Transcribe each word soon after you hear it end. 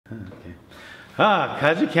Okay.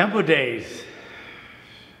 KajuKenBo days.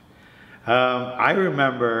 I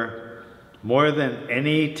remember more than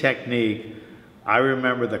any technique, I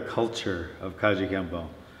remember the culture of KajuKenBo.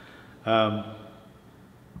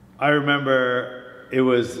 I remember it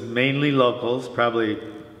was mainly locals, probably.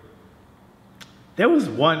 There was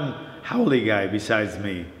one haole guy besides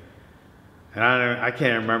me, and I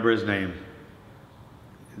can't remember his name.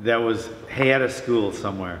 He had a school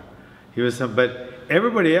somewhere. He was but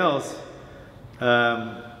everybody else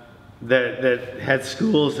that had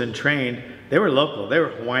schools and trained, they were local. They were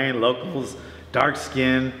Hawaiian locals, dark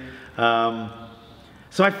skin.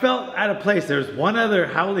 So I felt out of place. There was one other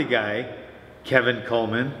haole guy, Kevin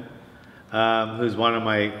Coleman, who's one of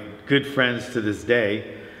my good friends to this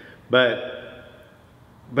day. But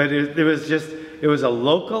it was a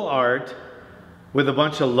local art with a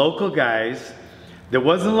bunch of local guys. There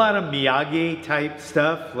wasn't a lot of Miyagi type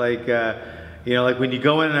stuff, like you know, like when you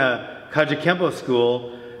go in a KajuKenBo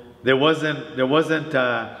school, there wasn't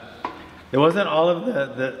all of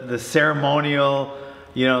the ceremonial,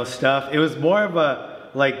 you know, stuff. It was more of a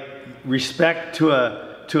like respect to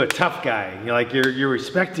a tough guy. You know, like you're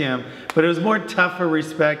respecting him, but it was more tougher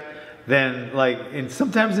respect than like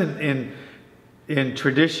sometimes in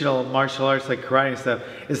traditional martial arts like karate and stuff.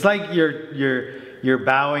 It's like you're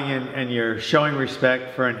bowing and you're showing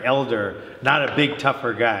respect for an elder, not a big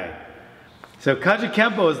tougher guy. So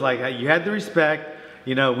KajuKenBo is like you had the respect.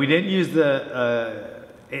 You know, we didn't use the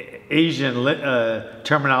Asian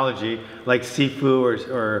terminology like sifu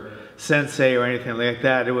or sensei or anything like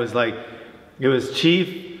that. It was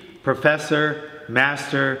chief, professor,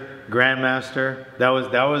 master, grandmaster. That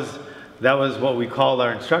was what we called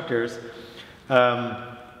our instructors.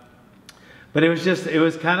 But it was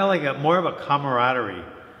kind of like more of a camaraderie,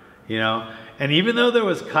 you know. And even though there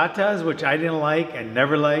was katas, which I didn't like and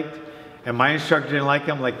never liked, and my instructor didn't like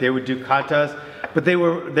them, like they would do katas, but they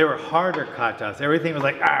were harder katas. Everything was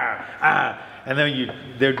like and then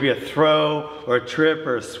there'd be a throw or a trip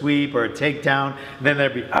or a sweep or a takedown, and then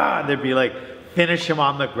there'd be like finish him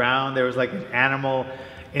on the ground. There was like an animal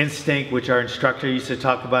instinct, which our instructor used to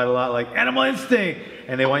talk about a lot, like animal instinct,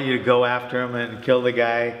 and they want you to go after him and kill the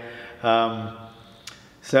guy.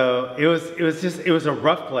 So it was a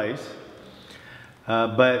rough place,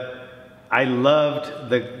 but I loved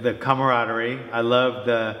the camaraderie. I loved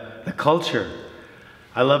the culture.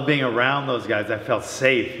 I loved being around those guys. I felt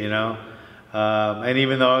safe, you know. And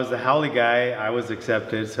even though I was the haole guy, I was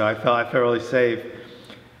accepted, so I felt really safe.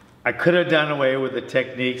 I could have done away with the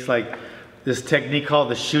techniques, like this technique called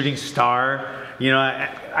the shooting star. You know,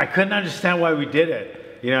 I couldn't understand why we did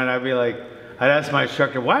it. You know, and I'd ask my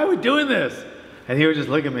instructor, why are we doing this? And he would just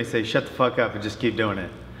look at me and say, shut the fuck up and just keep doing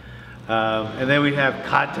it. And then we'd have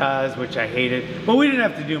katas, which I hated, but we didn't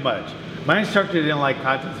have to do much. My instructor didn't like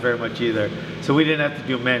katas very much either, so we didn't have to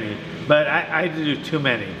do many. But I had to do too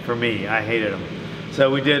many for me. I hated them.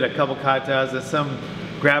 So we did a couple katas and some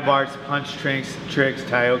grab arts, punch tricks,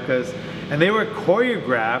 taiokas, and they were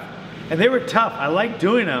choreographed and they were tough. I liked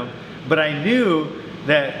doing them, but I knew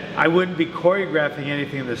that I wouldn't be choreographing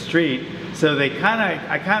anything in the street, so I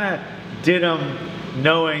kind of did them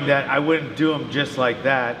knowing that I wouldn't do them just like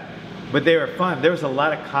that, but they were fun. There was a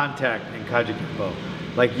lot of contact in KajuKenBo.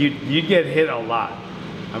 Like you'd get hit a lot.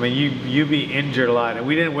 I mean, you'd be injured a lot, and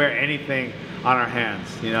we didn't wear anything on our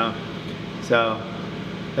hands, you know. So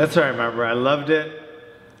that's what I remember. I loved it.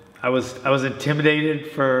 I was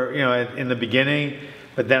intimidated for, you know, in the beginning,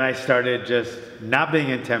 but then I started just not being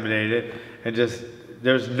intimidated and just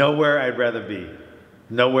there's nowhere I'd rather be.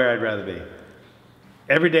 Nowhere I'd rather be.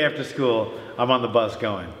 Every day after school, I'm on the bus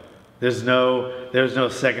going. There's no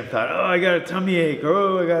second thought, oh, I got a tummy ache, or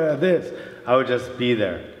oh, I got this. I would just be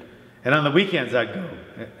there. And on the weekends, I'd go.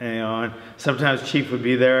 And, you know, and sometimes Chief would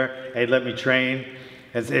be there, and he'd let me train.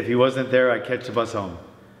 And if he wasn't there, I'd catch the bus home.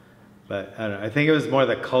 But I don't know, I think it was more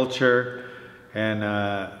the culture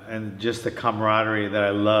and just the camaraderie that I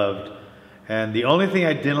loved. And the only thing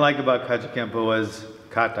I didn't like about KajuKenBo was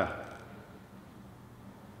kata.